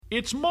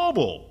It's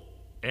mobile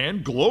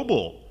and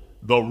global.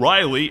 The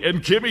Riley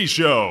and Kimmy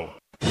Show.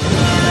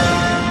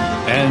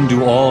 And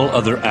do all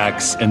other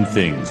acts and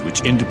things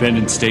which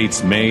independent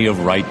states may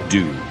of right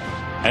do.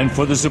 And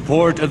for the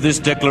support of this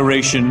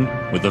declaration,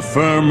 with a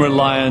firm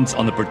reliance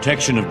on the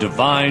protection of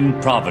divine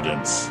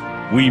providence,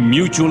 we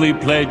mutually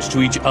pledge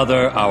to each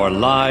other our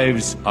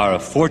lives, our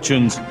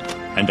fortunes,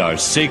 and our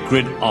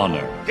sacred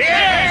honor.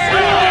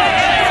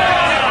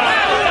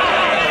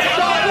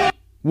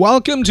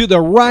 Welcome to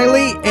the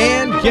Riley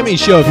and Kimmy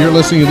Show. If you're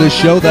listening to this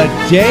show, the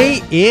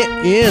day it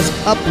is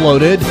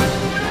uploaded,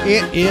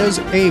 it is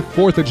a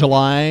 4th of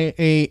July,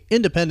 a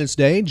Independence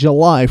Day,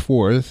 July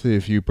 4th,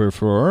 if you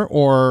prefer,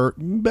 or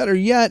better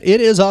yet, it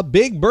is a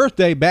big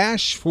birthday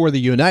bash for the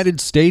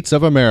United States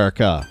of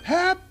America.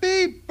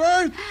 Happy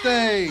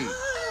birthday!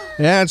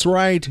 That's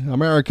right,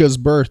 America's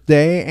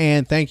birthday,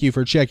 and thank you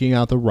for checking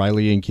out the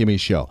Riley and Kimmy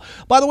Show.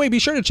 By the way, be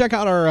sure to check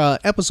out our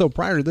episode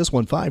prior to this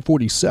one,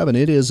 547.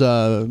 It is,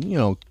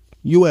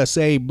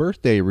 USA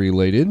birthday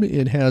related.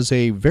 It has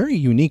a very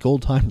unique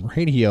old-time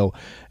radio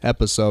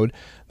episode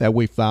that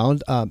we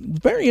found.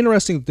 Very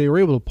interesting that they were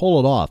able to pull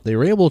it off. They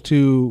were able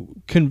to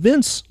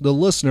convince the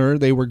listener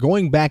they were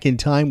going back in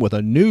time with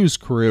a news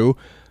crew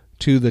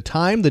to the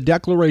time the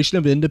Declaration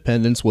of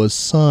Independence was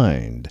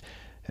signed.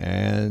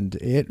 And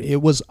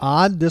it was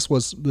odd.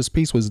 This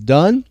piece was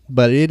done,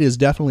 but it is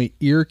definitely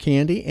ear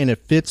candy, and it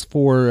fits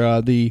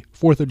for the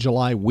 4th of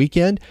July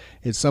weekend.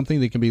 It's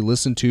something that can be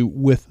listened to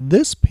with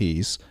this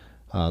piece.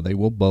 They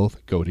will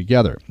both go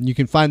together. You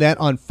can find that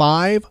on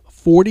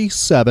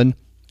 547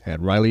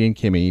 at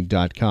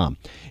RileyandKimmy.com.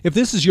 If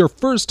this is your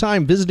first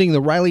time visiting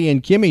the Riley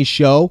and Kimmy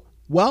Show,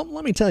 well,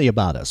 let me tell you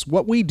about us.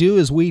 What we do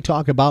is we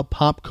talk about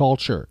pop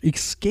culture.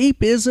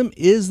 Escapism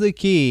is the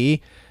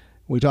key.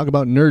 We talk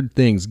about nerd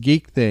things,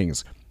 geek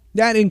things.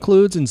 That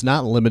includes and is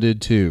not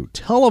limited to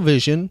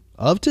television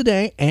of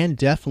today and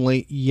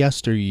definitely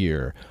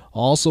yesteryear.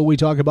 Also, we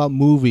talk about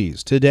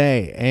movies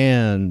today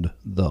and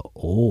the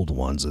old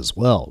ones as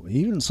well.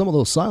 Even some of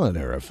those silent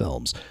era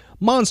films.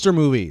 Monster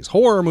movies,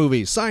 horror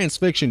movies, science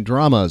fiction,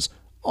 dramas.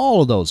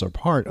 All of those are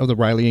part of the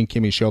Riley and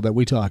Kimmy Show that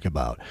we talk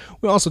about.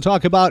 We also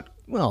talk about,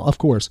 well, of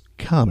course,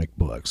 comic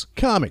books,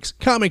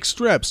 comic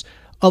strips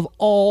of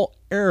all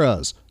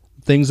eras.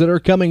 Things that are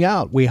coming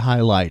out we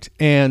highlight,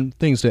 and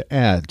things to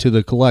add to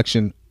the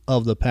collection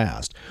of the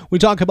past. We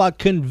talk about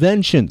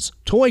conventions,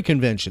 toy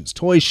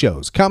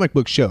shows, comic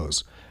book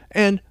shows,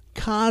 and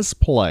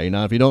cosplay.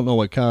 Now, if you don't know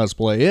what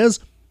cosplay is,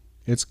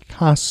 it's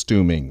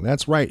costuming.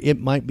 That's right.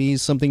 It might be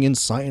something in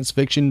science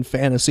fiction,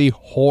 fantasy,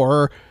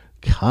 horror,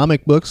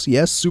 comic books,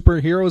 yes,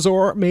 superheroes,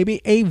 or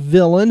maybe a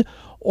villain,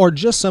 or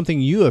just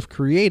something you have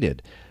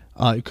created.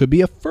 It could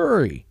be a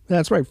furry.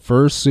 That's right.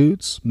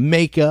 Fursuits,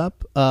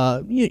 makeup,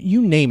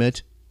 you name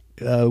it.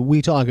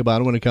 We talk about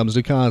it when it comes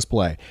to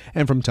cosplay.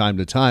 And from time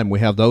to time, we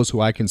have those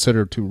who I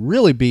consider to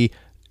really be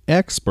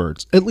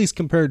experts, at least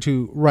compared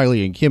to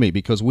Riley and Kimmy,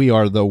 because we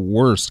are the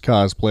worst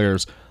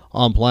cosplayers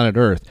on planet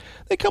Earth.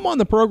 They come on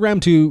the program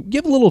to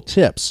give little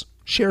tips,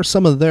 share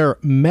some of their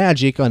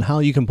magic on how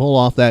you can pull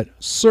off that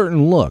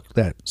certain look,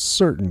 that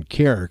certain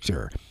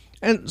character.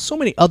 And so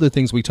many other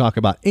things we talk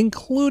about,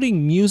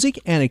 including music,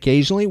 and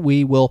occasionally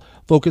we will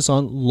focus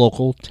on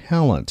local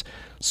talent.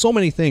 So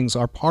many things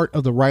are part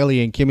of the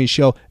Riley and Kimmy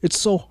Show. It's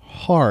so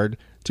hard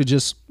to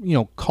just,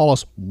 call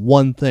us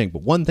one thing.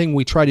 But one thing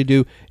we try to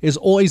do is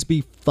always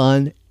be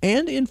fun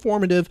and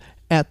informative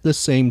at the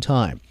same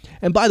time.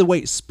 And by the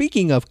way,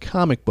 speaking of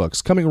comic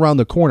books, coming around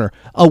the corner,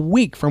 a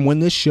week from when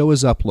this show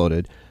is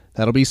uploaded,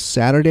 that'll be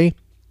Saturday,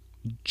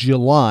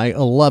 July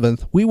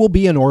 11th, we will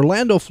be in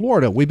Orlando,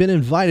 Florida. We've been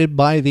invited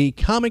by the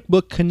Comic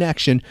Book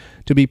Connection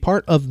to be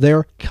part of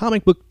their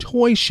comic book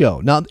toy show.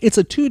 Now, it's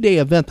a 2-day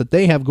event that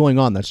they have going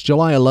on. That's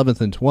July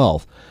 11th and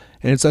 12th.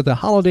 And it's at the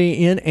Holiday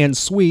Inn and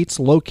Suites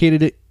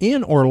located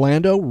in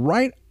Orlando,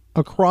 right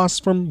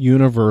across from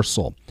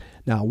Universal.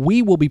 Now,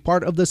 we will be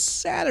part of the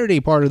Saturday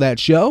part of that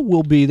show.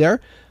 We'll be there.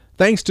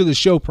 Thanks to the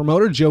show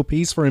promoter, Joe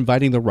Peace, for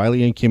inviting the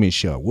Riley and Kimmy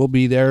Show. We'll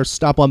be there.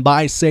 Stop on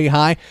by, say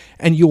hi,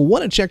 and you'll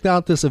want to check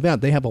out this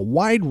event. They have a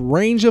wide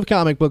range of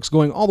comic books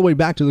going all the way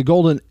back to the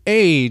golden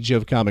age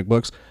of comic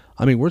books.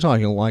 I mean, we're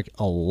talking like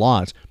a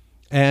lot.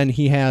 And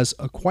he has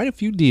quite a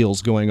few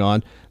deals going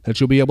on that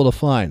you'll be able to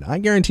find. I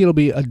guarantee it'll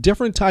be a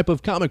different type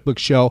of comic book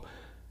show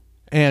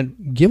and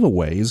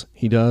giveaways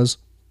he does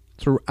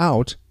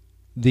throughout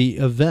the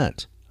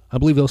event. I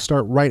believe they'll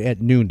start right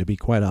at noon, to be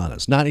quite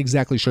honest. Not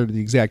exactly sure the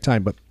exact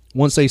time, but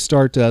once they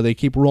start, they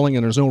keep rolling,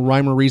 and there's no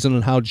rhyme or reason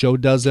on how Joe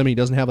does them. He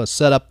doesn't have a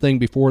setup thing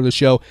before the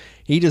show.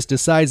 He just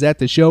decides at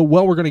the show,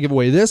 well, we're going to give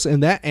away this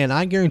and that, and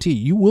I guarantee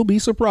you will be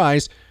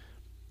surprised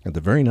at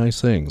the very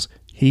nice things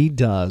he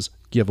does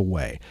give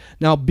away.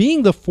 Now,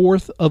 being the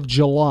 4th of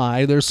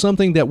July, there's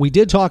something that we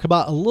did talk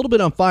about a little bit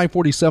on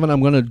 547.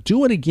 I'm going to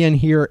do it again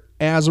here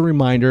as a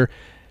reminder,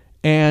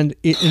 and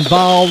it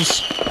involves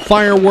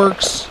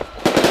fireworks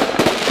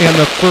and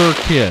the fur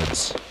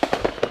kids.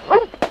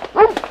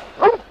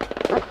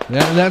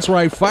 Yeah, that's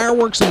right.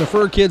 Fireworks and the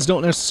fur kids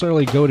don't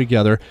necessarily go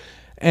together.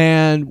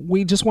 And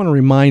we just want to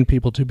remind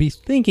people to be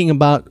thinking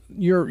about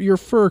your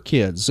fur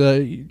kids,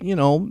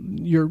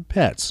 your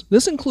pets.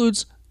 This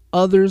includes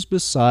others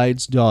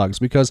besides dogs,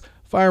 because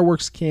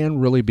fireworks can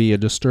really be a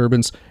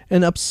disturbance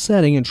and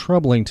upsetting and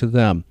troubling to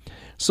them.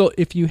 So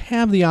if you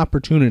have the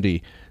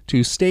opportunity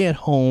to stay at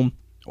home,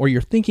 or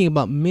you're thinking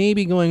about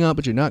maybe going out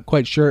but you're not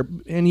quite sure,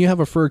 and you have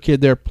a fur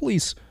kid there,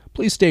 please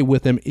stay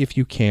with them if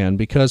you can,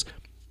 because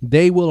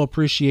they will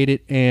appreciate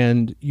it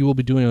and you will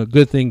be doing a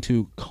good thing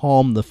to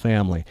calm the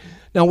family.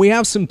 Now, we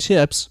have some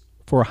tips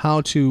for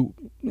how to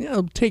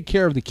take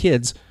care of the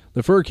kids,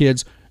 the fur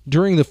kids,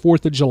 during the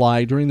 4th of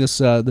July, during this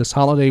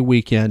holiday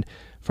weekend.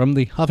 From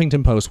the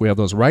Huffington Post, we have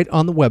those right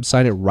on the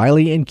website at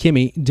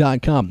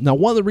rileyandkimmy.com. Now,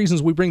 one of the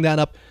reasons we bring that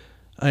up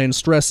and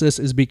stress this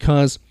is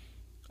because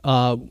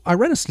I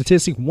read a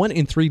statistic: 1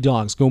 in 3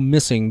 dogs go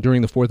missing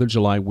during the 4th of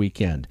July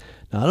weekend.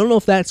 Now, I don't know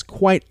if that's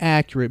quite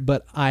accurate,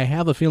 but I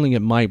have a feeling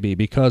it might be,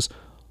 because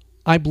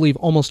I believe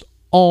almost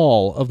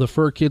all of the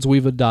fur kids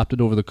we've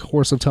adopted over the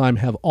course of time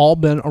have all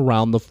been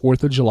around the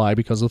 4th of July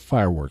because of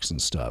fireworks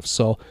and stuff.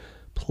 So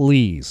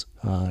please,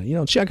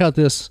 check out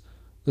this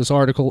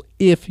article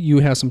if you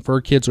have some fur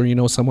kids or you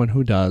know someone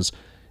who does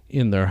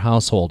in their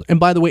household. And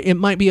by the way, it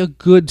might be a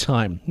good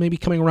time, maybe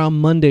coming around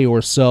Monday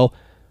or so,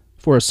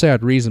 for a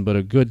sad reason, but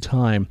a good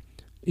time,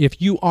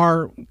 if you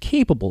are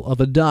capable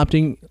of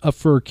adopting a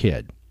fur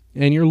kid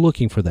and you're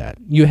looking for that.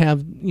 You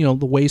have,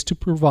 the ways to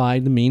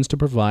provide, the means to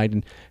provide,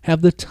 and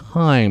have the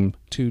time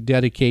to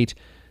dedicate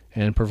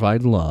and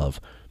provide love.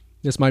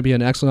 This might be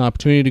an excellent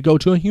opportunity to go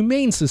to a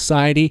humane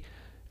society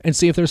and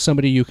see if there's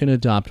somebody you can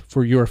adopt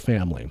for your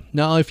family.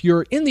 Now, if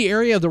you're in the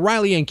area of the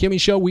Riley and Kimmy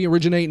Show, we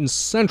originate in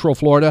Central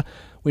Florida.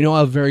 We know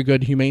a very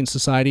good humane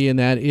society, and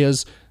that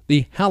is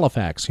the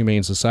Halifax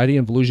Humane Society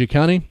in Volusia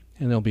County,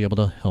 and they'll be able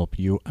to help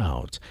you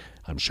out.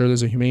 I'm sure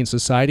there's a humane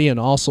society and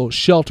also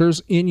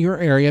shelters in your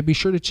area. Be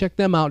sure to check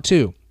them out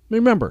too.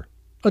 Remember,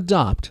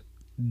 adopt,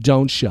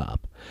 don't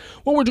shop.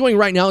 What we're doing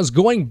right now is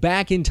going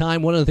back in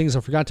time. One of the things I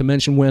forgot to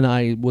mention when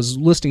I was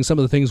listing some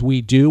of the things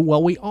we do,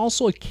 well, we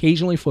also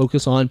occasionally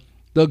focus on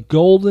the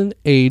golden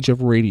age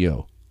of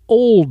radio,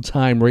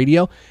 old-time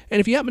radio.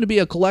 And if you happen to be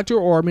a collector,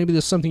 or maybe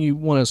there's something you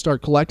want to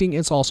start collecting,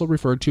 it's also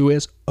referred to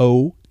as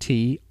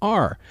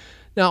OTR.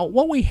 Now,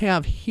 what we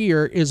have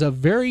here is a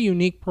very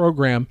unique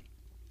program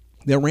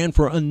that ran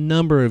for a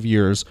number of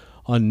years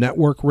on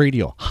network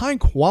radio.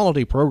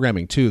 High-quality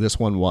programming, too, this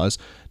one was.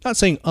 Not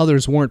saying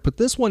others weren't, but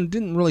this one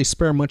didn't really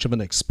spare much of an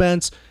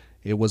expense.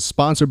 It was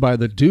sponsored by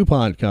the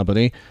DuPont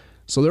Company,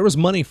 so there was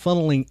money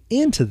funneling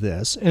into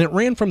this, and it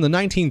ran from the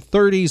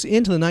 1930s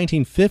into the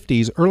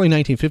 1950s, early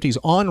 1950s,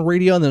 on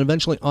radio and then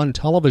eventually on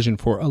television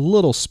for a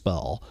little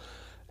spell.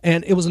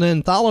 And it was an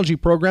anthology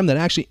program that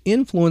actually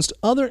influenced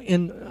other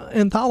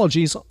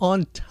anthologies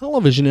on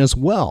television as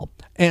well.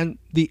 And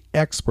the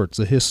experts,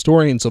 the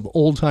historians of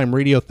old-time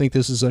radio, think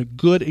this is a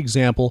good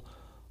example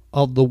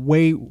of the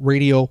way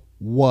radio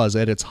was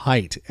at its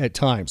height at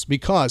times,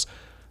 because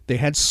they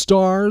had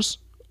stars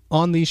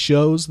on these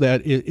shows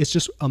that it's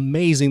just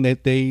amazing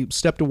that they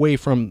stepped away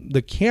from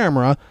the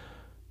camera,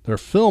 their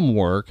film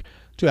work,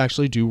 to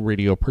actually do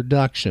radio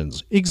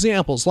productions.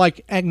 Examples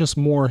like Agnes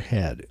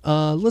Moorehead,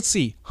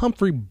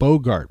 Humphrey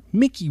Bogart,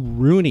 Mickey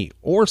Rooney,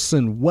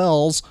 Orson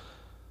Welles,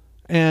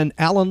 and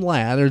Alan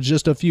Ladd are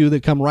just a few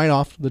that come right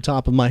off the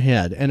top of my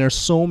head. And there's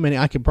so many.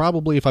 I could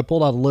probably, if I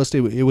pulled out a list,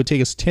 it would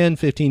take us 10,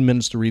 15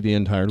 minutes to read the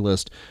entire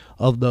list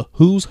of the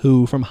who's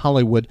who from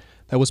Hollywood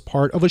that was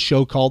part of a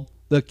show called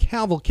The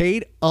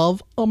Cavalcade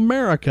of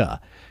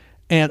America.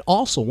 And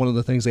also, one of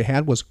the things they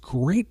had was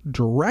great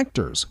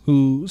directors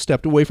who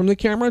stepped away from the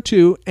camera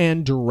too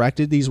and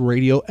directed these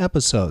radio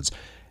episodes.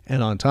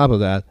 And on top of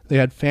that, they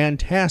had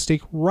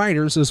fantastic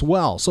writers as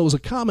well. So it was a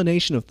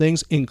combination of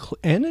things,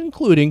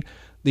 including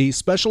the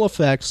special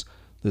effects,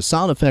 the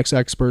sound effects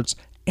experts,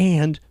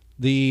 and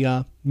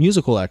the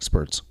musical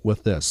experts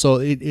with this. So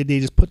they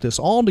just put this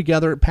all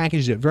together,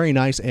 packaged it very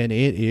nice, and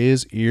it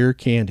is ear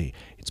candy.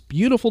 It's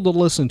beautiful to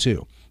listen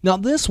to. Now,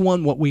 this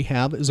one, what we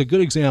have, is a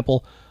good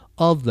example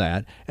of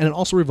that, and it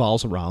also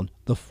revolves around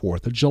the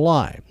 4th of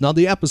July. Now,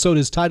 the episode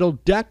is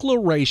titled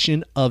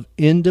Declaration of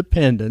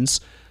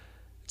Independence.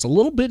 It's a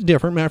little bit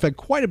different, matter of fact,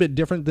 quite a bit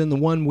different than the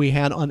one we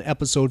had on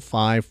episode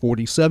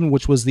 547,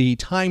 which was the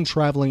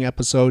time-traveling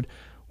episode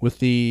with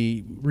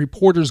the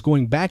reporters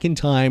going back in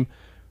time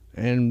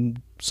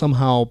and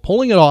somehow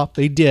pulling it off.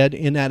 They did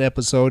in that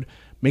episode,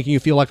 making you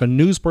feel like a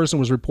news person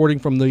was reporting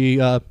from the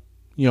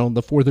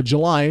 4th of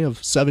July of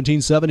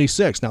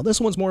 1776. Now,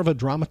 this one's more of a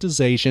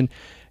dramatization,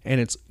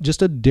 and it's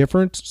just a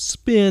different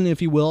spin,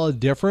 if you will, a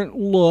different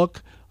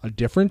look, a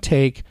different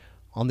take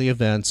on the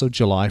events of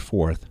July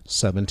 4th,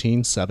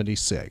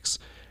 1776.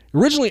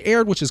 Originally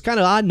aired, which is kind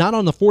of odd, not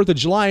on the 4th of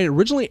July. It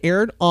originally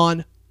aired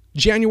on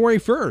January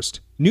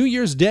 1st, New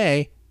Year's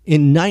Day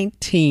in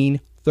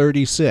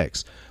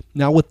 1936.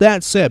 Now, with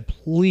that said,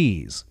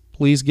 please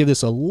give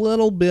this a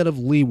little bit of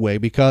leeway,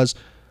 because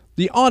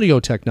the audio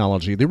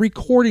technology, the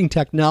recording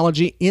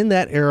technology in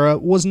that era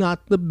was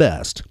not the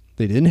best.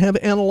 They didn't have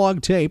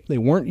analog tape. They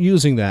weren't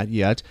using that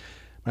yet.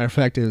 Matter of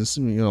fact, is,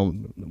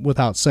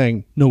 without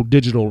saying, no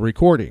digital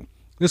recording.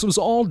 This was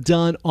all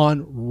done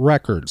on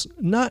records.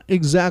 Not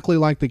exactly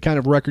like the kind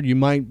of record you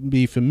might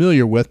be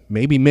familiar with,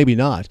 maybe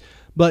not,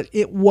 but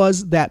it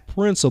was that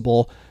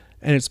principle,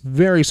 and it's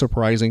very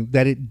surprising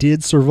that it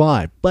did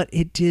survive, but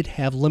it did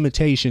have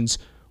limitations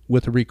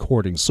with the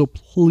recording. So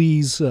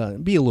please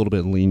be a little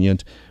bit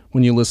lenient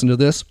when you listen to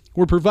this.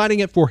 We're providing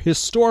it for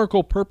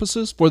historical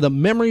purposes, for the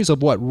memories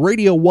of what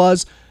radio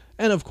was,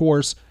 and of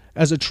course,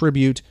 as a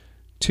tribute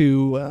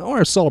to,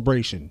 or a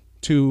celebration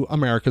to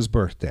America's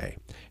birthday.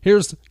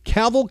 Here's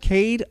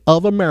Cavalcade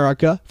of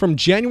America from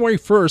January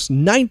 1st,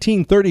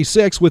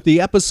 1936, with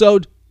the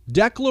episode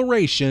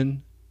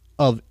Declaration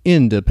of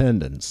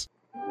Independence.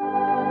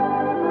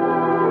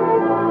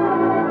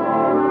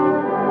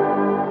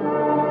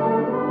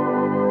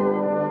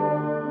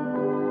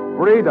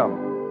 Freedom,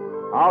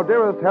 our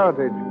dearest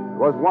heritage,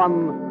 was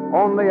won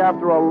only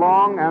after a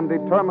long and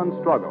determined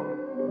struggle.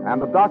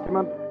 And the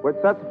document which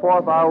sets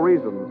forth our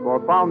reasons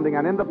for founding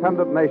an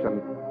independent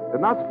nation did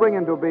not spring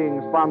into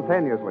being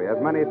spontaneously, as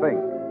many think.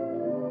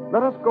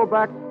 Let us go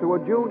back to a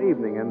June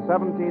evening in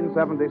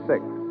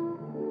 1776.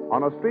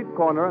 On a street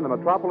corner in the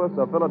metropolis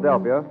of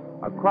Philadelphia,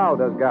 a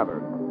crowd has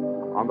gathered.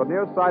 On the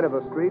near side of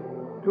the street,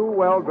 two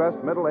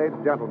well-dressed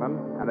middle-aged gentlemen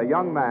and a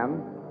young man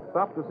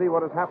stop to see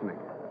what is happening.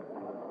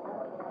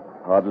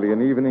 Hardly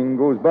an evening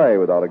goes by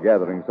without a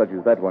gathering such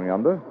as that one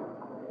yonder.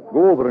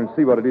 Go over and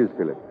see what it is,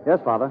 Philip. Yes,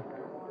 Father.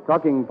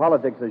 Talking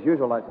politics as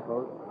usual, I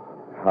suppose.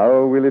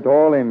 How will it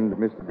all end,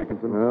 Mr.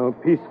 Dickinson? Well,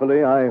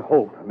 peacefully, I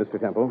hope, Mr.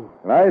 Temple.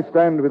 I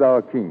stand with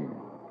our king.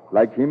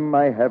 Like him,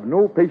 I have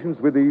no patience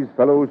with these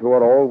fellows who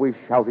are always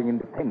shouting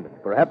independence.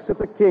 Perhaps if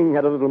the king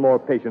had a little more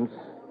patience,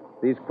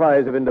 these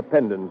cries of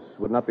independence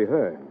would not be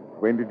heard.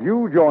 When did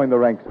you join the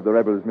ranks of the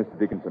rebels, Mr.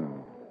 Dickinson?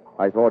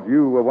 I thought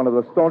you were one of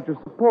the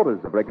staunchest supporters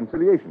of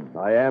reconciliation.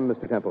 I am,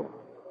 Mr. Temple.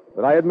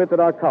 But I admit that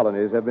our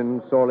colonies have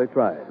been sorely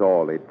tried.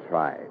 Sorely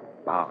tried.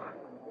 Bah!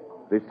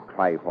 This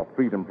cry for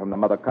freedom from the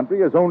mother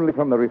country is only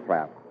from the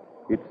riffraff.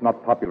 It's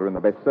not popular in the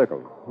best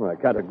circles. Well, I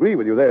can't agree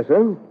with you there,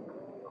 sir.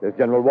 There's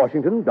General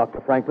Washington,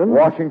 Dr. Franklin.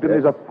 Washington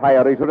is a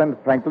fire eater, and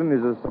Franklin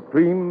is a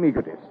supreme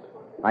egotist.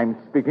 I'm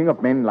speaking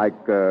of men like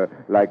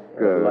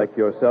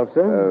yourself,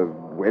 sir?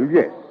 Well,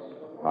 yes.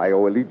 I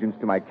owe allegiance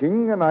to my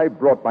king, and I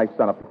brought my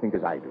son up to think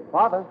as I do.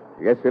 Father?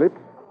 Yes, Philip?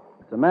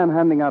 It's a man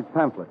handing out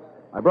pamphlets.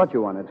 I brought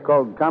you one. It's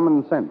called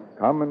Common Sense.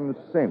 Common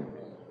sense.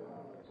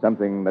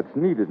 Something that's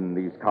needed in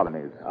these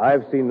colonies.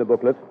 I've seen the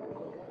booklet.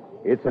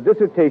 It's a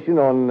dissertation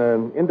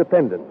on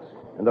independence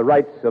and the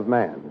rights of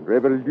man.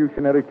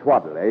 Revolutionary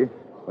twaddle, eh?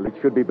 Well, it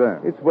should be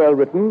burned. It's well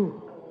written.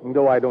 And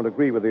though I don't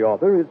agree with the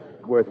author,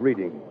 it's worth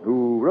reading.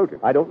 Who wrote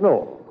it? I don't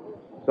know.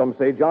 Some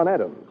say John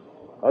Adams.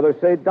 Others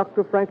say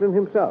Dr. Franklin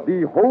himself.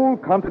 The whole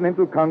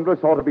Continental Congress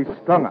ought to be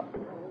strung up.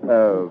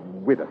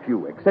 With a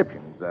few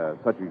exceptions,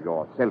 such as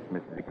yourself,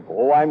 Mr. Dickinson.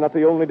 Oh, I'm not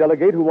the only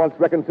delegate who wants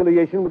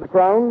reconciliation with the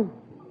Crown.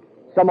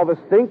 Some of us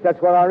think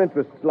that's where our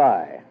interests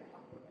lie.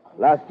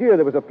 Last year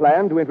there was a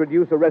plan to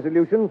introduce a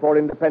resolution for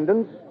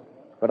independence,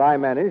 but I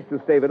managed to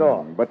stave it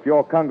off. But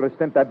your Congress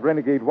sent that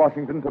renegade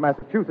Washington to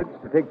Massachusetts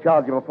to take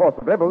charge of a force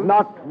of rebels.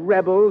 Not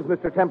rebels,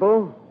 Mr.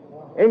 Temple.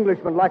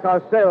 Englishmen like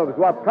ourselves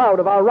who are proud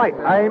of our rights.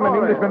 I'm an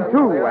Englishman,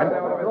 too, and...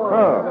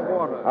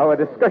 our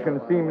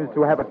discussion seems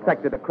to have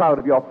attracted a crowd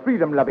of your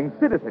freedom-loving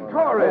citizens.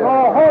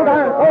 Oh, hold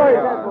on, boys.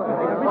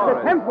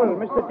 Mr. Temple,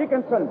 Mr.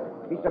 Dickinson.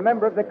 He's a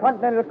member of the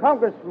Continental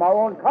Congress from our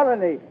own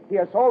colony. He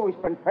has always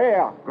been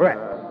fair.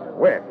 Grats.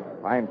 Well,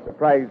 I'm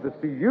surprised to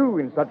see you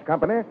in such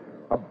company.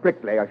 A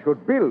bricklayer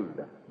should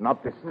build,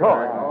 not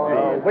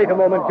destroy. Wait a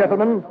moment,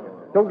 gentlemen.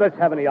 Don't let's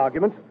have any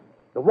argument.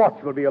 The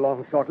watch will be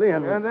along shortly,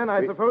 and then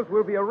I suppose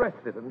we'll be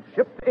arrested and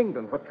shipped to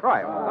England for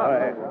trial.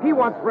 He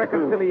wants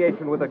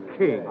reconciliation with the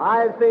king.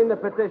 I've seen the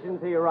petition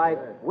to your right.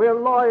 We're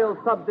loyal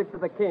subjects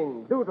of the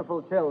king,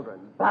 dutiful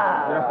children.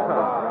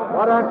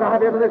 What answer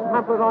have you to this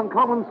pamphlet on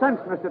common sense,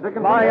 Mr.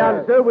 Dickinson? my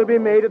answer will be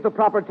made at the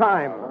proper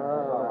time.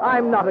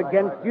 I'm not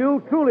against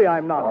you. Truly,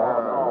 I'm not.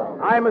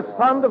 I'm as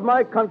fond of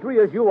my country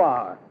as you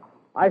are.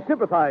 I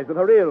sympathize with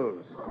her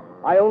ills.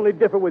 I only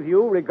differ with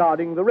you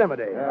regarding the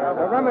remedy.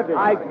 The remedy?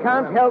 I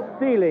can't help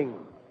feeling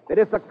that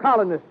if the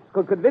colonists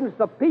could convince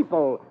the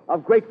people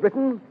of Great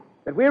Britain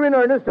that we're in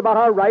earnest about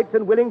our rights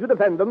and willing to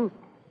defend them,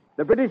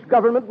 the British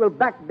government will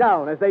back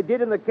down as they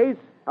did in the case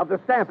of the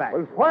Stamp Act.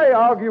 Well, why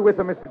argue with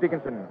them, Mr.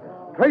 Dickinson?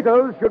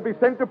 Traitors should be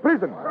sent to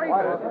prison.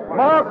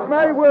 Mark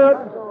my words,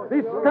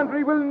 this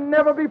country will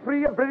never be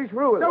free of British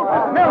rule.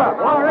 Never.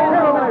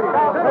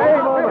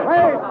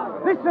 Hey,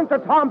 listen to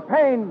Tom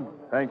Paine.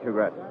 Thank you,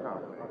 Gratz.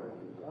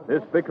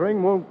 This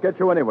bickering won't get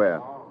you anywhere.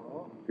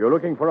 If you're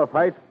looking for a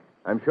fight,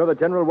 I'm sure that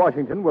General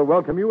Washington will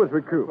welcome you as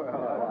recruit.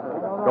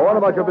 Go on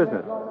about your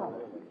business.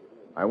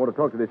 I want to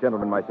talk to this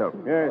gentleman myself.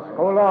 Yes,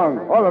 go along,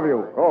 all of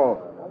you. Go.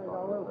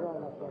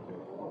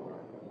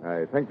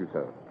 I thank you,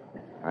 sir.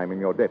 I'm in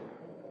your debt.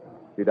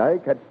 Did I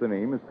catch the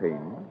name as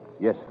Payne?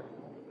 Yes, sir.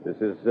 This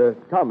is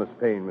Thomas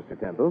Paine, Mr.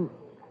 Temple.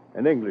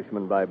 An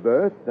Englishman by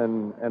birth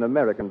and an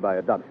American by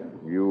adoption.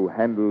 You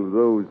handle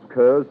those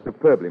curs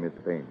superbly,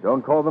 Mr. Payne.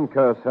 Don't call them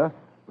curs, sir.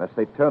 lest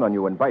they turn on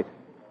you and bite.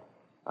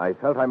 I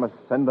felt I must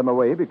send them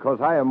away because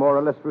I am more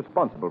or less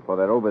responsible for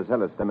their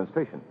overzealous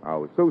demonstration.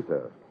 How so,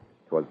 sir?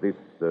 'Twas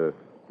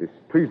this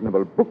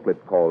treasonable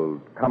booklet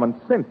called Common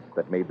Sense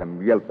that made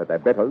them yelp at their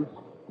betters.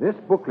 This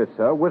booklet,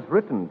 sir, was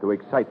written to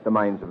excite the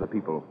minds of the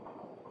people.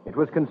 It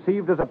was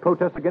conceived as a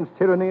protest against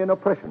tyranny and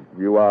oppression.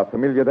 You are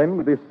familiar, then,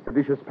 with this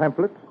seditious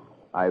pamphlet?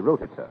 I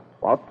wrote it, sir.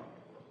 What?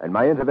 And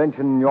my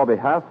intervention in your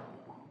behalf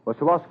was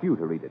to ask you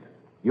to read it.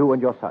 You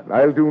and your son.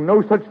 I'll do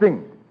no such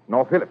thing.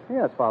 Nor Philip.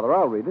 Yes, Father,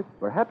 I'll read it.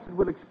 Perhaps it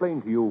will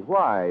explain to you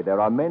why there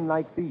are men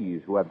like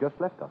these who have just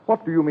left us.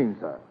 What do you mean,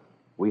 sir?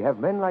 We have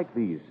men like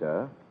these,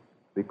 sir,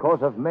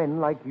 because of men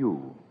like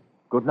you.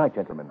 Good night,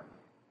 gentlemen.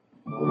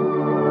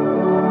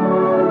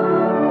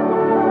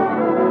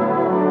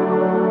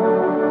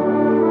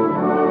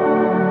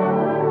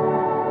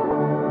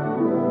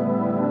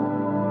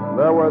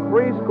 There were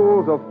three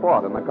schools of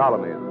thought in the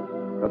colonies: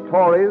 the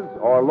Tories,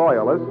 or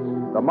Loyalists,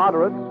 the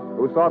moderates,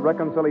 who sought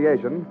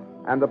reconciliation,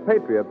 and the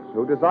patriots,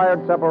 who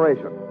desired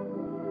separation.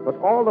 But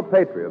all the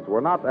patriots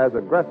were not as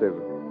aggressive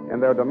in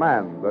their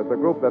demands as the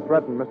group that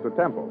threatened Mr.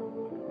 Temple.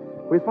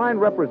 We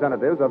find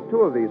representatives of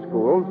two of these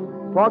schools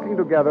talking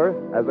together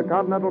as the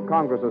Continental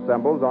Congress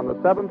assembles on the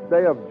 7th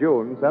day of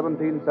June,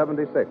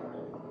 1776.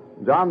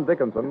 John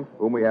Dickinson,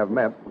 whom we have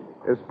met,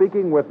 is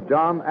speaking with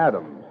John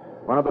Adams,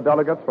 one of the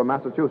delegates from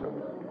Massachusetts.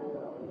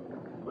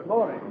 Good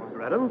morning,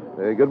 Mr. Adams.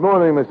 Good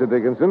morning, Mr.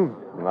 Dickinson.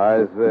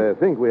 I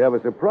think we have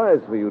a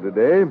surprise for you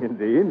today.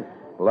 Indeed.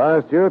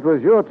 Last year it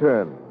was your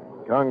turn.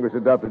 Congress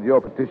adopted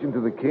your petition to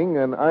the king,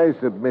 and I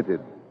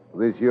submitted.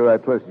 This year I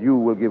trust you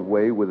will give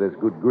way with as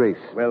good grace.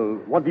 Well,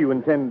 what do you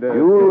intend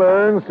You'll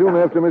learn soon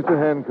after Mr.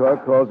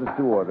 Hancock calls us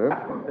to order.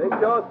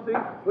 Take your seats,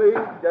 please,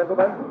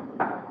 gentlemen.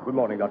 Good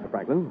morning, Dr.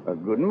 Franklin.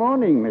 Good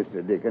morning,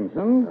 Mr.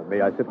 Dickinson.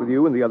 May I sit with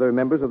you and the other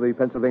members of the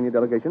Pennsylvania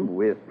delegation?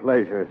 With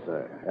pleasure,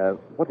 sir.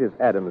 What is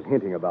Adams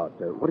hinting about?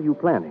 What are you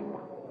planning?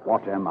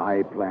 What am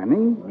I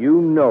planning? You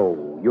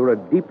know you're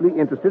deeply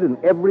interested in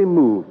every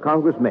move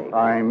Congress makes.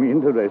 I'm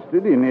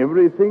interested in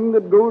everything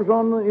that goes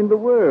on in the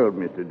world,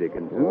 Mr.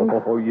 Dickinson.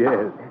 Oh,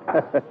 yes.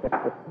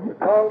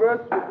 Congress,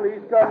 will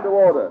please come to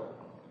order.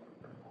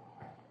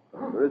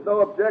 If there is no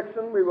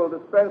objection, we will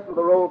dispense with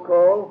the roll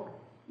call,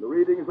 the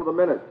readings of the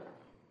minutes.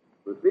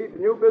 Proceed to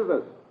new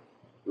business.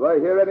 Do I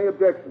hear any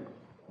objection?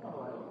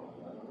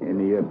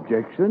 Any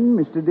objection,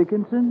 Mr.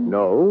 Dickinson?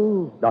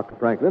 No, Dr.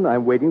 Franklin,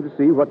 I'm waiting to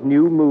see what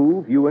new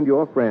move you and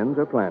your friends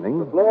are planning.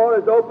 The floor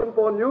is open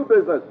for new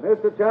business.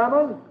 Mr.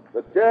 Chairman,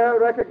 the chair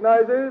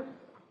recognizes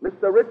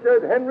Mr.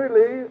 Richard Henry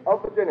Lee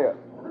of Virginia.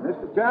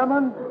 Mr.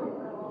 Chairman,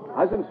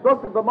 as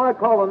instructed by my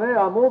colony,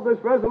 I move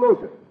this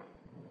resolution.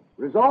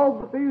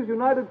 Resolved that these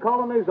united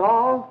colonies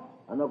are,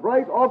 and of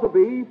right ought to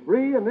be,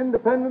 free and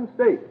independent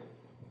states.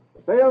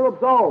 That they are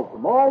absolved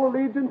from all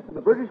allegiance to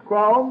the British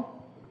Crown,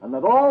 and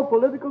that all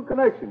political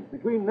connections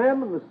between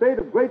them and the state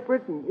of Great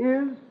Britain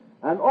is,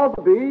 and ought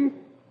to be,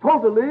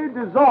 totally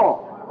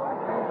dissolved.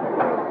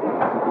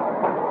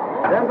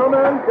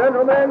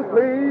 Gentlemen,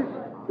 please.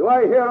 Do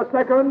I hear a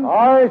second?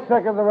 I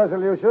second the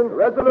resolution. The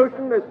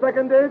resolution is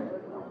seconded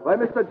by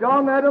Mr.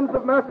 John Adams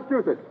of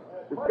Massachusetts.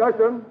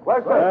 Discussion.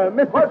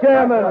 Mr.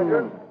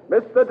 Chairman.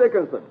 Mr.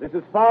 Dickinson. This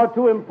is far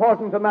too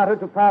important a matter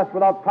to pass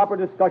without proper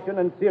discussion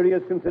and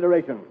serious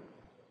consideration.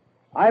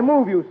 I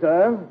move you,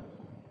 sir,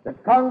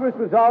 that Congress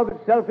resolve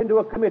itself into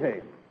a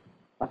committee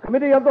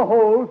of the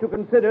whole to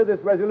consider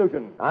this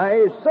resolution.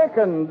 I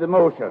second the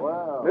motion.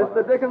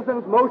 Mr.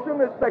 Dickinson's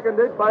motion is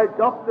seconded by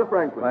Dr.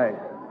 Franklin. Why,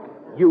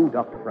 you,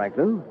 Dr.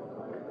 Franklin,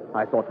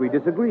 I thought we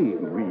disagreed.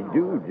 We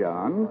do,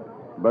 John.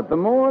 But the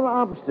more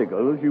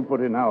obstacles you put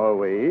in our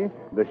way,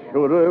 the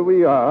surer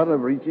we are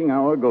of reaching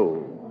our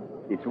goal.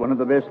 It's one of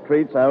the best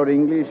traits our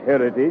English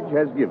heritage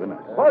has given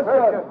us.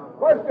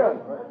 Question.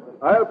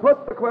 I'll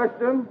put the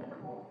question.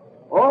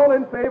 All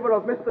in favor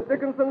of Mr.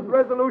 Dickinson's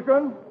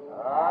resolution?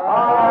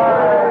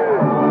 Aye.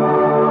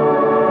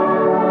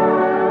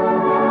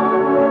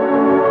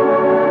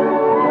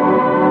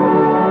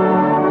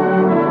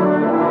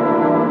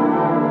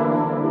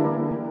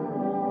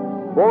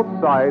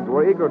 Both sides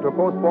were eager to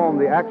postpone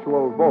the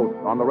actual vote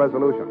on the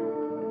resolution.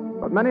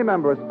 But many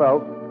members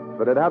felt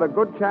that it had a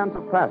good chance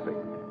of passing,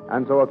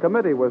 and so a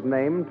committee was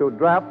named to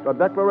draft a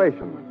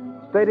declaration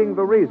stating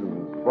the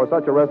reasons for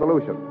such a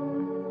resolution.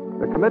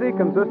 The committee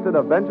consisted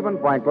of Benjamin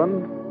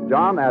Franklin,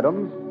 John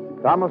Adams,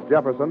 Thomas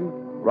Jefferson,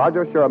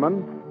 Roger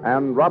Sherman,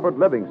 and Robert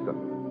Livingston.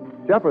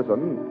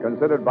 Jefferson,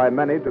 considered by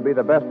many to be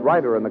the best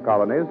writer in the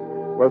colonies,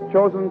 was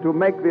chosen to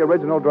make the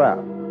original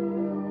draft.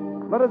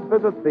 Let us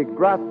visit the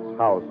Gratz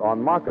house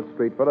on Market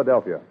Street,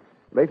 Philadelphia,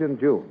 late in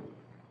June.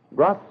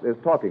 Gratz is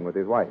talking with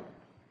his wife.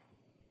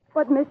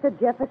 But Mr.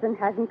 Jefferson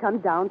hasn't come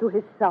down to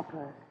his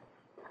supper.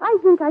 I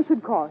think I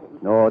should call him.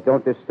 No,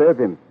 don't disturb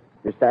him.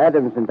 Mr.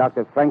 Adams and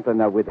Dr. Franklin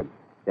are with him.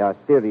 There are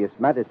serious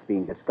matters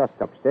being discussed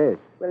upstairs.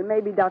 Well,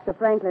 maybe Dr.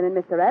 Franklin and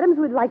Mr. Adams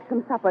would like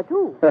some supper,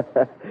 too.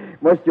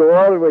 Must you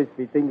always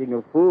be thinking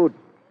of food?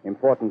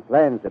 Important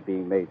plans are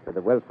being made for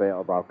the welfare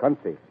of our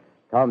country.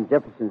 Tom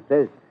Jefferson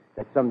says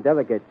that some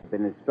delegates have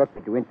been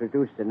instructed to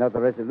introduce another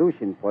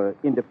resolution for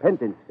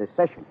independence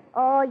secession.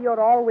 Oh,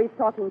 you're always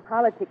talking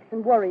politics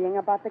and worrying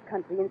about the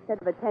country instead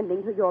of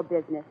attending to your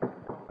business.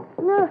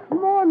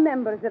 More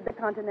members of the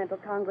Continental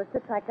Congress to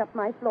track up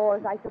my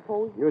floors, I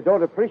suppose. You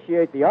don't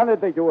appreciate the honor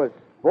they do us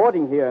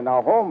boarding here in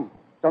our home.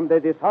 Someday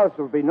this house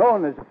will be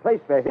known as a place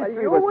where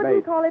history you was wouldn't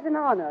made. call it an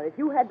honor if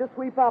you had to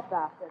sweep up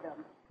after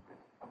them.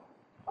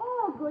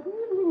 Oh, good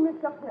evening,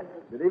 Mr.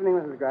 Phillips. Good evening,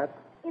 Mrs. Gratz.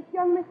 It's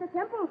young Mr.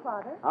 Temple,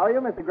 Father. How are you,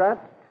 Mr.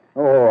 Gratz?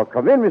 Oh,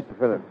 come in, Mr.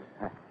 Phillips.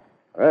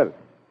 Well,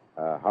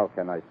 how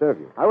can I serve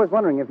you? I was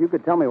wondering if you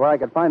could tell me where I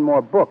could find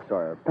more books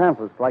or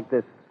pamphlets like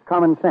this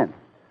Common Sense.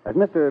 Has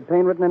Mr.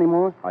 Payne written any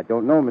more? I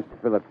don't know, Mr.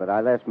 Phillips, but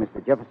I'll ask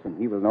Mr. Jefferson.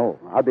 He will know.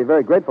 I'd be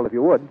very grateful if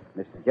you would.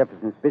 Mr.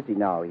 Jefferson's busy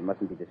now. He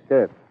mustn't be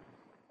disturbed.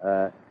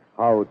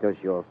 How does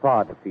your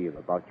father feel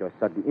about your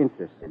sudden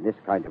interest in this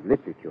kind of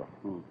literature?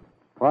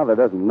 Father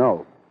doesn't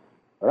know.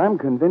 But I'm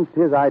convinced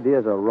his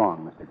ideas are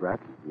wrong, Mr.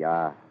 Gratz.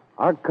 Yeah.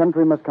 Our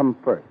country must come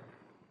first,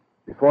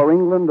 before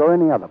England or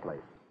any other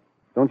place.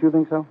 Don't you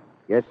think so?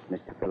 Yes,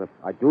 Mr. Phillips,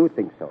 I do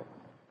think so.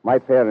 My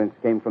parents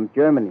came from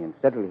Germany and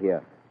settled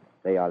here.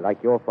 They are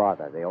like your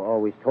father. They are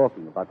always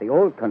talking about the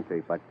old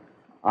country, but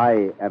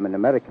I am an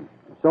American.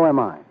 So am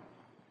I.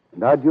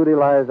 And our duty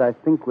lies, I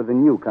think, with the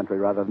new country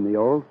rather than the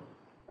old.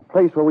 A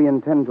place where we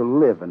intend to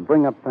live and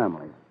bring up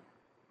families.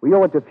 We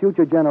owe it to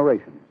future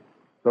generations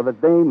so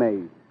that they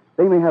may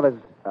have a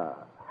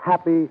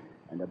happy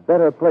and a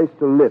better place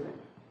to live in.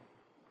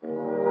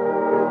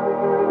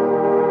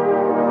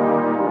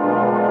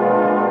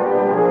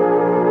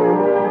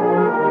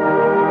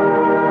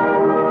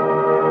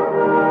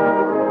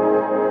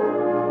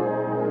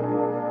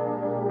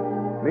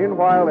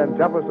 Meanwhile, in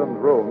Jefferson's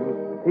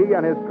room, he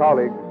and his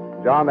colleagues,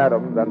 John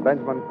Adams and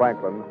Benjamin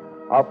Franklin,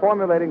 are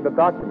formulating the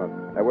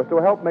document that was to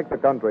help make the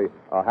country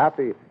a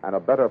happy and a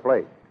better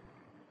place.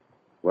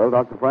 Well,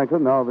 Dr.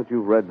 Franklin, now that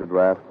you've read the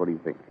draft, what do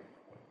you think?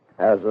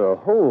 As a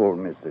whole,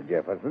 Mr.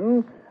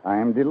 Jefferson, I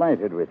am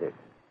delighted with it.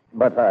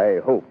 But I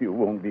hope you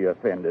won't be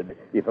offended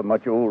if a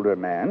much older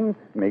man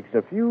makes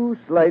a few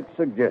slight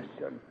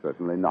suggestions.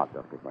 Certainly not,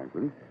 Dr.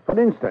 Franklin. For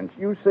instance,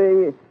 you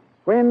say,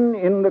 when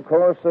in the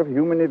course of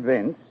human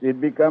events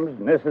it becomes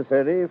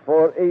necessary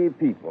for a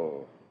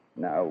people.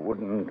 Now,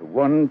 wouldn't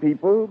one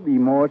people be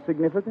more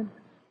significant?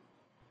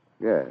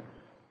 Yes.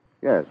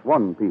 Yes,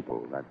 one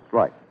people. That's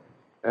right.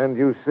 And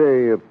you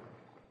say,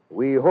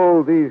 we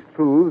hold these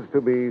truths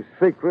to be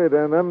sacred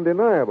and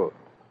undeniable.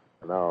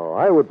 Now,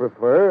 I would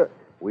prefer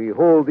we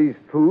hold these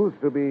truths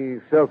to be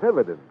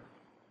self-evident.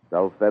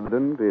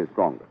 Self-evident is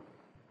stronger.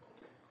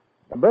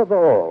 Above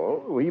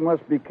all, we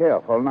must be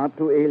careful not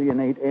to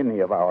alienate any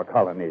of our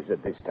colonies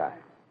at this time.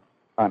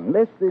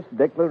 Unless this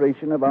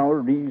declaration of our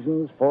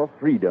reasons for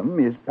freedom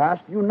is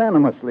passed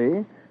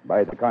unanimously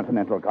by the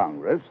Continental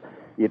Congress,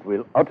 it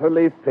will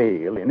utterly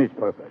fail in its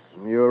purpose.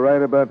 You're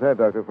right about that,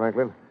 Dr.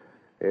 Franklin.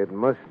 It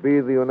must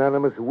be the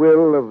unanimous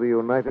will of the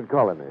United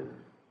Colonies.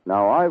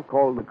 Now, I've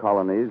called the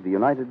colonies the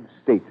United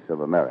States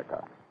of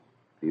America.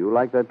 Do you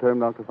like that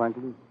term, Dr.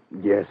 Franklin?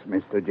 Yes,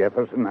 Mr.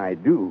 Jefferson, I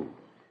do.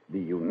 The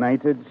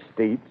United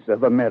States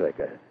of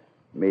America.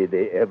 May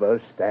they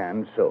ever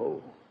stand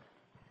so.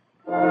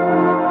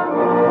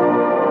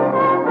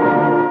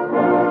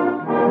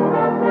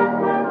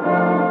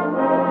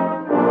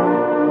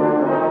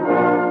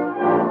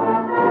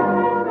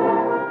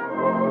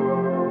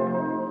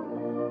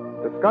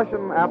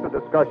 Discussion after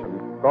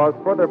discussion caused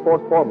further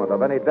postponement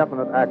of any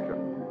definite action.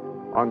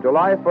 On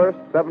July 1st,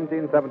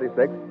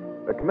 1776,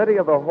 the Committee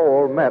of the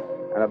Whole met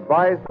and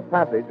advised the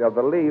passage of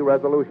the Lee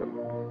Resolution.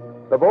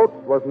 The vote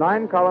was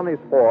 9 colonies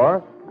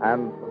for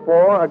and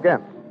 4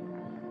 against.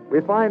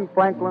 We find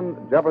Franklin,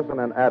 Jefferson,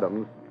 and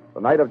Adams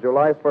the night of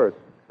July 1st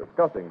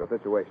discussing the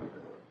situation.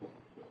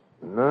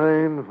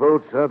 9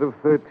 votes out of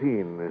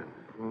 13.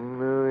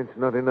 No, it's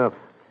not enough.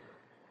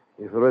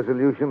 If the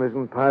resolution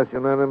isn't passed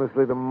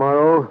unanimously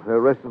tomorrow, the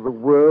rest of the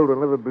world will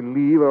never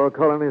believe our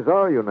colonies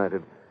are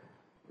united.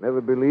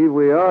 Never believe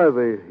we are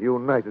the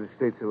United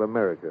States of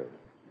America.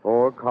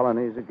 4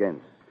 colonies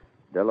against.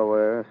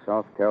 Delaware,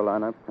 South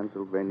Carolina,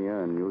 Pennsylvania,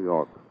 and New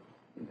York.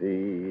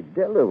 The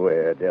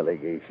Delaware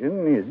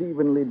delegation is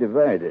evenly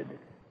divided.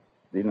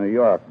 The New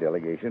York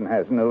delegation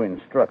has no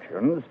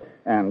instructions,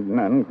 and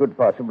none could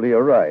possibly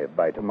arrive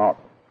by tomorrow.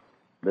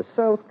 The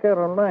South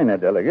Carolina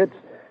delegates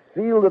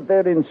feel that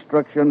their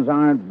instructions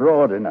aren't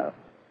broad enough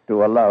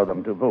to allow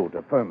them to vote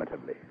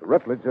affirmatively.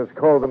 Rutledge has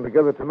called them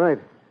together tonight.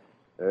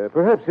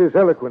 Perhaps his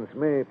eloquence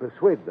may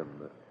persuade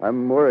them.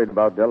 I'm worried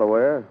about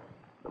Delaware.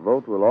 The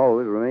vote will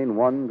always remain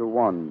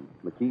 1-1.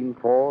 McKean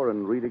for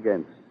and Reed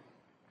against.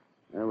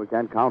 We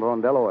can't count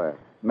on Delaware.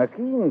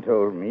 McKean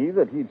told me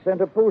that he'd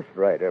sent a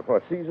postwriter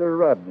for Caesar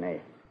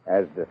Rodney.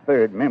 As the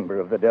third member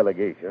of the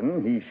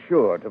delegation, he's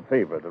sure to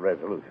favor the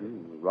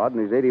resolution.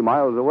 Rodney's 80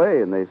 miles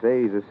away, and they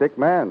say he's a sick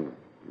man.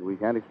 We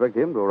can't expect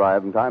him to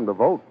arrive in time to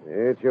vote.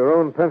 It's your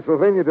own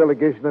Pennsylvania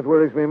delegation that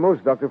worries me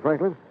most, Dr.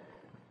 Franklin.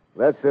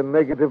 That's a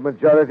negative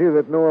majority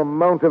that no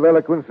amount of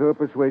eloquence or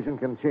persuasion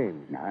can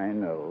change. I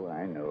know.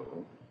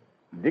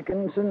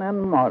 Dickinson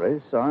and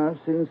Morris are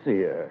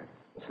sincere.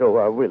 So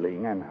are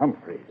Willing and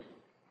Humphreys.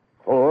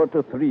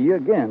 4-3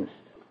 against.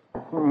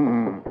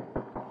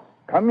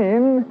 Come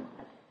in.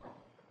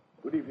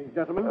 Good evening,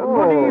 gentlemen.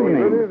 Good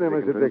evening. Good evening,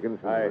 Mr.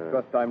 Dickinson. I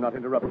trust I'm not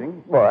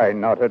interrupting. Why,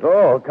 not at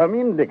all. Come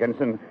in,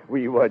 Dickinson.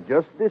 We were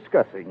just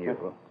discussing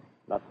you.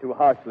 Not too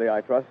harshly,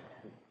 I trust.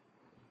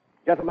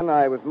 Gentlemen,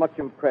 I was much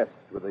impressed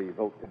with the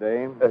vote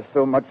today.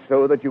 So much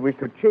so that you wish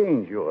to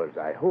change yours,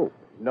 I hope.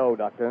 No,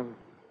 Doctor.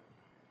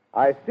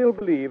 I still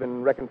believe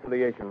in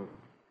reconciliation.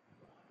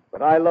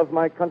 But I love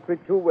my country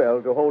too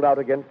well to hold out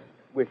against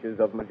wishes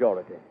of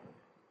majority.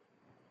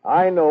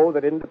 I know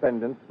that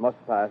independence must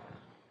pass,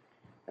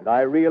 and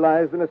I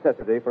realize the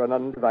necessity for an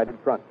undivided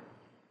front.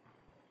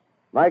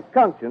 My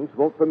conscience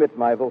won't permit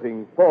my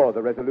voting for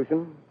the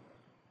resolution,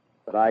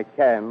 but I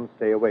can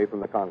stay away from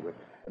the Congress.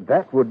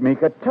 That would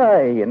make a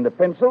tie in the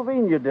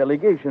Pennsylvania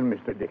delegation,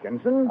 Mr.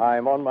 Dickinson.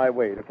 I'm on my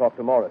way to talk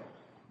to Morris.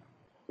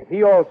 If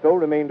he also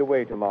remained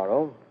away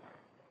tomorrow,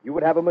 you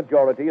would have a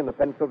majority in the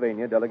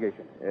Pennsylvania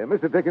delegation.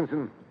 Mr.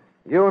 Dickinson,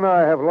 you and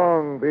I have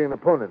long been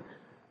opponents.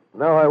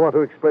 Now I want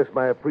to express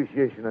my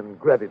appreciation and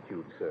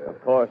gratitude, sir.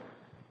 Of course,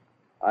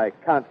 I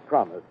can't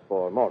promise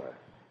for Morris.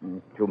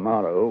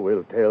 Tomorrow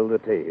will tell the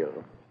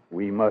tale.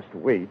 We must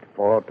wait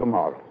for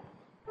tomorrow.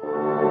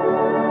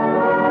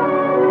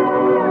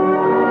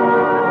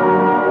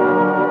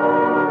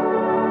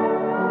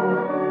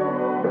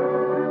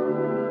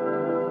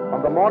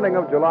 On the morning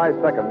of July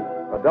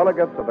 2nd, the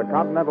delegates of the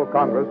Continental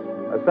Congress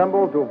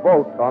assembled to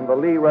vote on the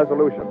Lee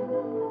resolution.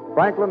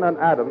 Franklin and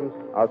Adams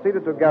are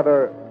seated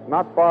together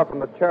not far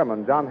from the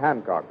chairman, John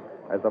Hancock,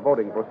 as the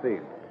voting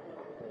proceeds.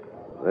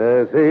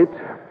 There's 8.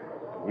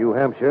 New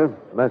Hampshire,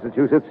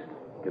 Massachusetts,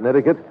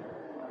 Connecticut,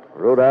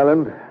 Rhode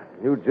Island,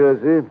 New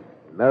Jersey,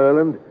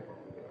 Maryland,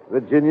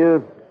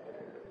 Virginia,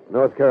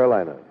 North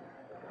Carolina.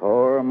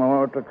 4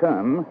 more to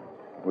come,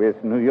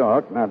 with New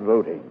York not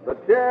voting. The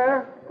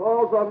chair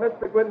calls on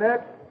Mr.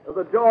 Gwinnett of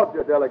the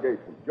Georgia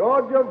delegation.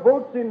 Georgia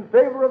votes in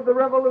favor of the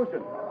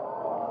revolution.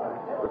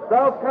 The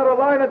South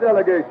Carolina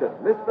delegation,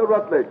 Mr.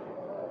 Rutledge.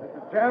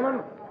 Mr.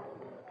 Chairman,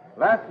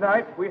 last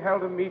night we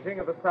held a meeting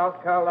of the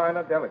South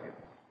Carolina delegates.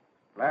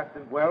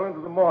 Lasted well into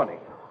the morning.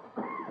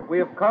 We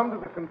have come to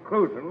the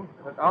conclusion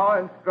that our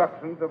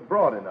instructions are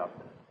broad enough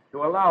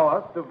to allow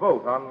us to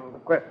vote on the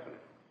question.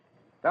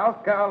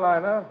 South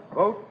Carolina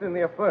votes in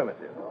the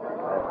affirmative.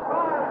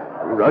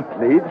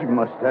 Rutledge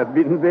must have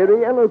been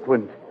very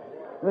eloquent.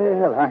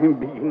 Well, I'm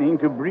beginning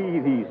to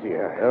breathe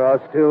easier. There are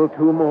still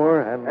 2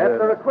 more, and... At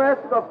the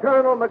request of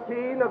Colonel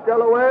McKean of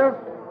Delaware,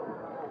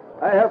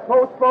 I have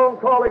postponed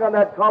calling on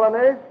that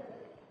colony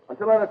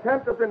until an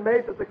attempt has been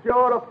made to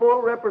secure a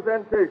full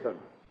representation.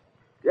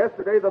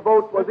 Yesterday, the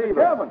vote was even.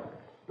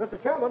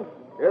 Mr. Chairman.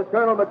 Here's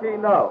Colonel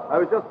McKean now. I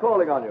was just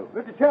calling on you.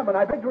 Mr. Chairman,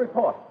 I beg to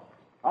report.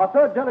 Our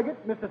third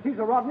delegate, Mr.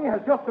 Caesar Rodney,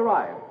 has just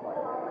arrived.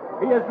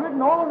 He has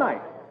ridden all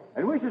night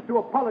and wishes to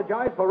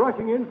apologize for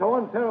rushing in so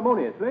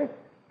unceremoniously.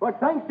 But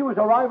thanks to his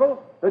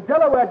arrival, the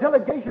Delaware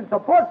delegation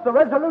supports the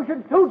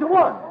resolution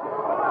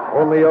 2-1.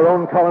 Only your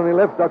own colony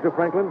left, Dr.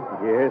 Franklin?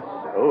 Yes,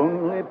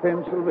 only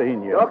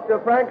Pennsylvania. Dr.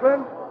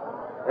 Franklin,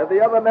 have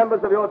the other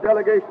members of your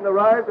delegation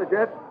arrived as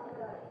yet?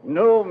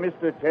 No,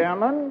 Mr.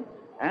 Chairman,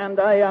 and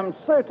I am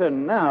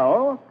certain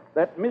now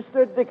that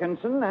Mr.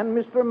 Dickinson and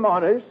Mr.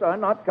 Morris are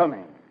not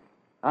coming.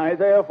 I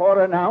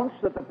therefore announce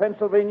that the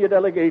Pennsylvania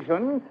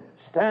delegation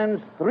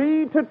stands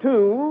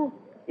 3-2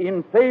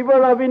 in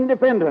favor of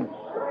independence.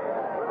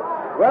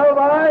 12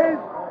 ayes,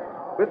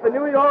 with the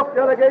New York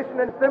delegation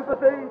in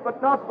sympathy,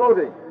 but not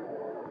voting.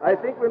 I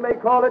think we may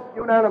call it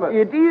unanimous.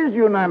 It is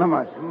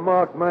unanimous.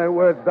 Mark my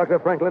words, Dr.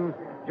 Franklin.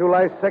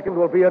 July 2nd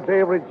will be a day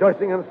of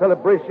rejoicing and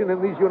celebration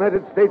in these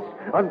United States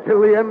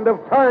until the end of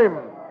time.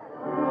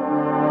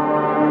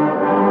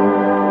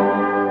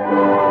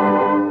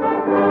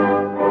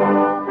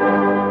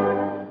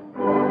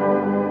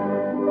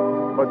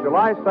 But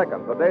July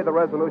 2nd, the day the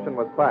resolution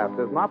was passed,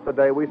 is not the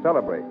day we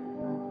celebrate.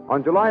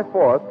 On July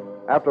 4th,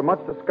 after much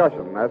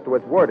discussion as to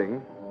its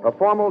wording, a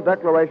formal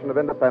Declaration of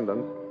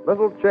Independence,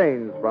 little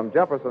changed from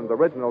Jefferson's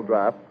original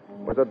draft,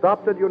 was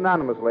adopted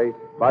unanimously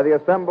by the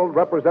assembled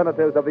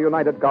representatives of the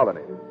United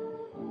Colonies.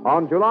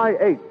 On July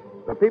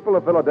 8th, the people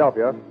of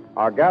Philadelphia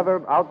are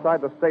gathered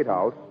outside the State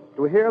House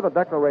to hear the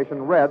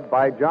Declaration read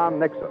by John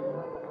Nixon.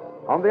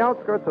 On the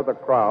outskirts of the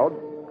crowd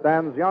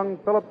stands young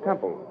Philip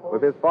Temple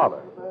with his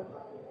father.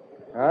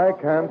 I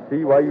can't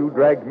see why you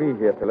dragged me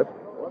here, Philip.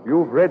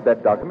 You've read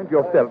that document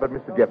yourself at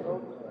Mr.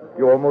 Jefferson.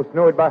 You almost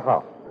know it by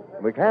heart.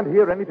 We can't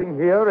hear anything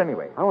here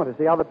anyway. I want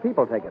to see how the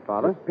people take it,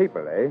 Father.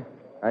 People, eh?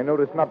 I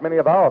notice not many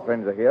of our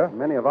friends are here.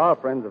 Many of our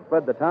friends have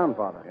fled the town,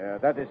 Father. Yeah,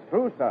 that is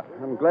true, sir.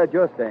 I'm glad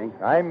you're staying.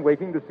 I'm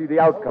waiting to see the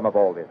outcome of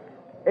all this.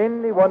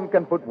 Anyone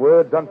can put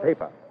words on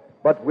paper.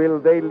 But will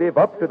they live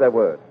up to their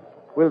words?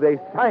 Will they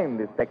sign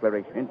this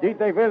declaration? Indeed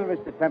they will,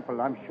 Mr.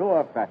 Temple. I'm sure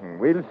of that.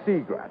 We'll see,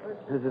 Gratz.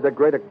 This is a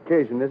great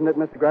occasion, isn't it,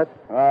 Mr. Gratz?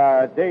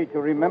 A day to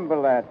remember,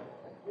 lad.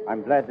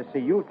 I'm glad to see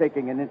you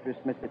taking an interest,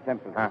 Mr.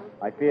 Temple.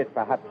 I feared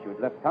perhaps you'd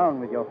left town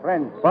with your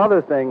friends.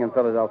 Father's staying in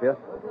Philadelphia.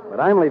 But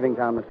I'm leaving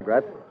town, Mr.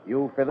 Gratz.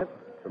 You, Philip?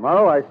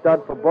 Tomorrow I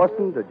start for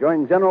Boston to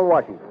join General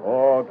Washington.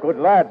 Oh, good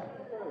lad.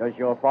 Does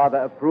your father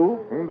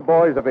approve? The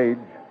boy's of age.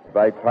 If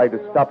I tried to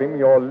stop him,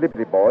 your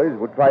Liberty boys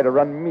would try to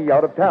run me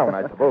out of town,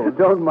 I suppose.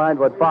 Don't mind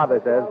what Father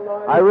says.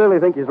 I really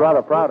think he's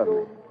rather proud of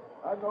me.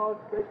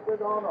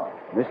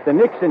 Mr.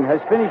 Nixon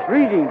has finished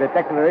reading the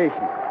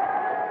Declaration.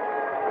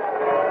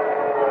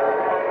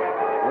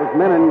 Those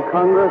men in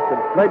Congress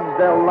have pledged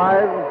their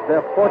lives,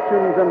 their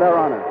fortunes, and their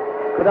honor.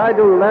 Could I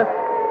do less?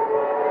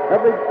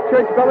 Every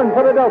church bell in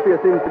Philadelphia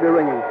seems to be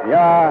ringing.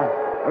 Yeah,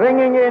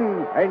 ringing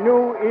in a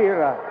new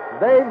era.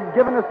 They've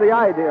given us the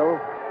ideal.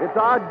 It's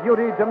our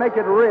duty to make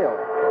it real.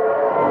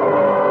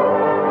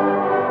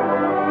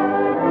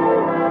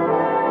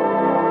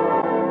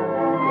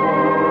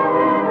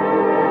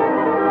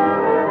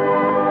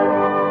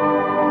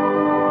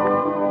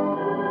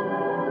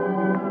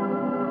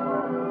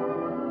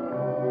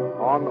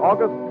 On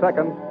August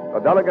 2nd, the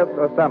delegates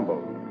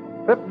assembled.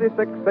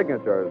 56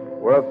 signatures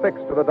were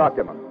affixed to the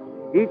document,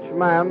 each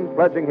man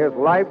pledging his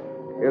life,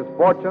 his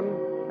fortune,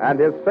 and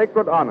his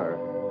sacred honor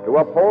to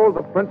uphold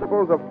the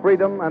principles of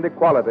freedom and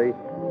equality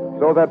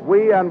so that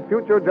we and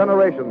future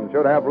generations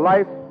should have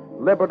life,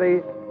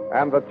 liberty,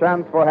 and the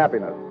chance for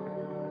happiness.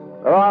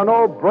 There are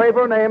no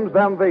braver names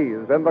than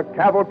these in the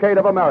Cavalcade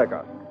of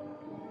America.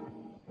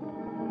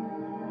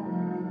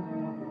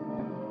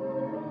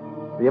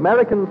 The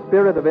American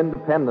spirit of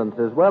independence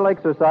is well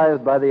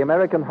exercised by the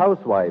American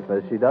housewife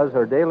as she does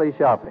her daily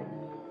shopping.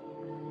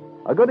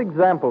 A good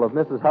example of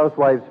Mrs.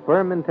 Housewife's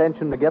firm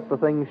intention to get the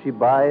things she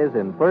buys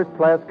in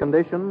first-class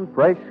condition,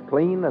 fresh,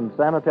 clean, and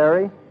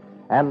sanitary,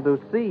 and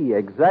to see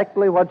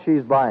exactly what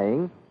she's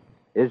buying,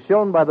 is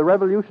shown by the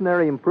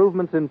revolutionary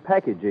improvements in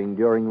packaging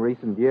during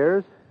recent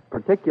years,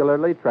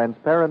 particularly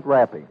transparent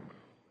wrapping.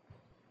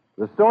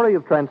 The story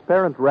of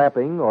transparent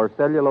wrapping, or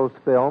cellulose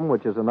film,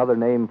 which is another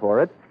name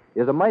for it,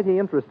 is a mighty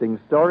interesting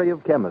story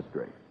of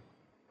chemistry.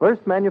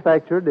 First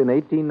manufactured in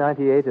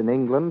 1898 in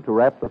England to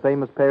wrap the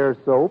famous Pears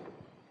soap,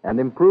 and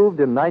improved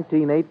in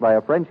 1908 by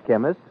a French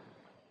chemist,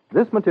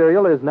 this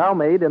material is now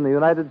made in the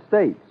United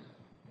States.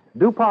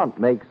 DuPont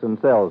makes and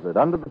sells it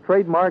under the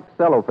trademark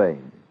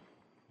cellophane.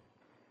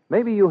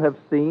 Maybe you have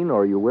seen,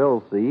 or you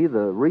will see,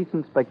 the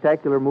recent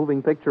spectacular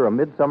moving picture A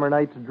Midsummer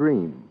Night's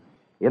Dream,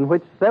 in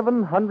which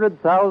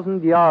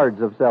 700,000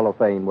 yards of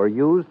cellophane were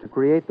used to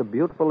create the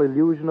beautiful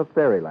illusion of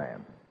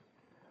fairyland.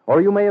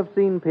 Or you may have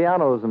seen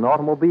pianos and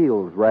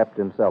automobiles wrapped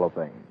in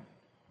cellophane.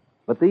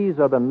 But these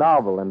are the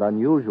novel and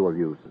unusual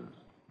uses.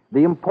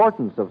 The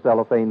importance of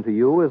cellophane to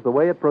you is the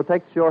way it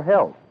protects your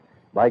health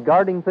by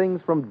guarding things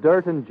from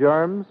dirt and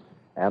germs,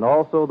 and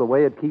also the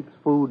way it keeps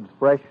foods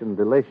fresh and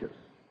delicious.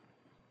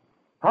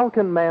 How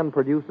can man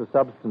produce a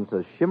substance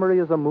as shimmery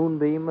as a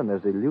moonbeam and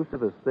as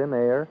elusive as thin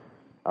air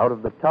out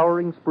of the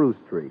towering spruce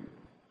tree?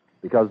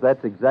 Because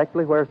that's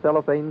exactly where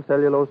cellophane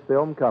cellulose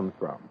film comes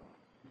from.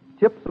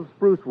 Chips of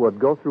spruce wood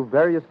go through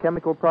various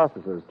chemical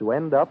processes to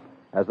end up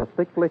as a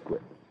thick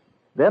liquid.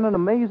 Then an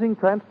amazing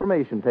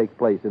transformation takes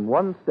place in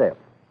one step.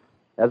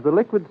 As the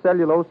liquid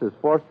cellulose is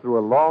forced through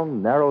a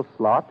long, narrow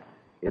slot,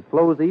 it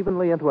flows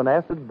evenly into an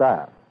acid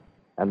bath.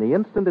 And the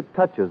instant it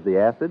touches the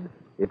acid,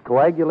 it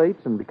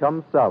coagulates and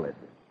becomes solid.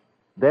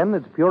 Then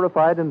it's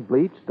purified and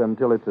bleached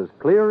until it's as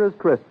clear as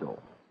crystal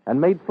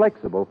and made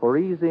flexible for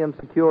easy and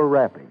secure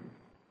wrapping.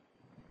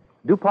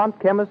 DuPont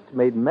chemists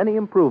made many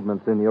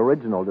improvements in the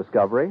original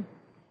discovery.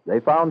 They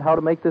found how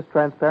to make this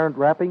transparent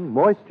wrapping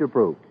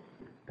moisture-proof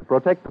to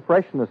protect the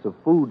freshness of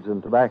foods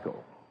and tobacco.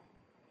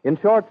 In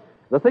short,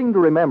 the thing to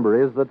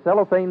remember is that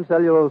cellophane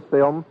cellulose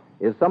film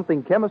is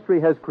something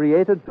chemistry has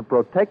created to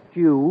protect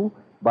you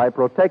by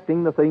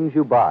protecting the things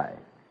you buy.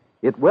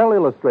 It well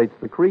illustrates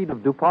the creed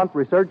of DuPont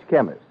research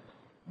chemists: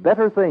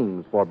 better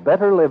things for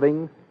better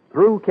living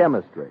through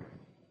chemistry.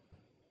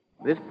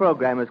 This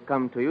program has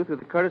come to you through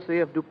the courtesy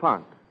of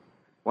DuPont,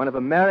 one of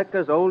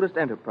America's oldest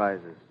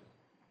enterprises,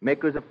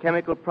 makers of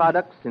chemical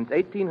products since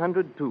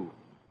 1802.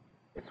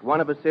 It's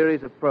one of a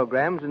series of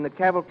programs in the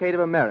Cavalcade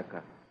of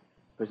America,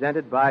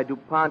 presented by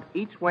DuPont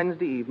each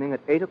Wednesday evening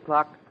at 8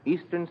 o'clock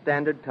Eastern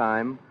Standard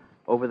Time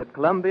over the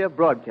Columbia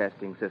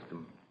Broadcasting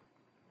System.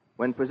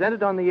 When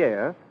presented on the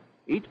air,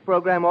 each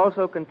program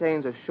also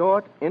contains a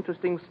short,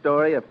 interesting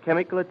story of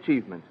chemical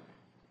achievement,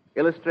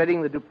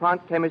 illustrating the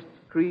DuPont chemist's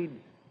creed: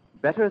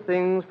 better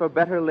things for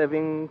better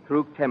living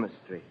through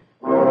chemistry.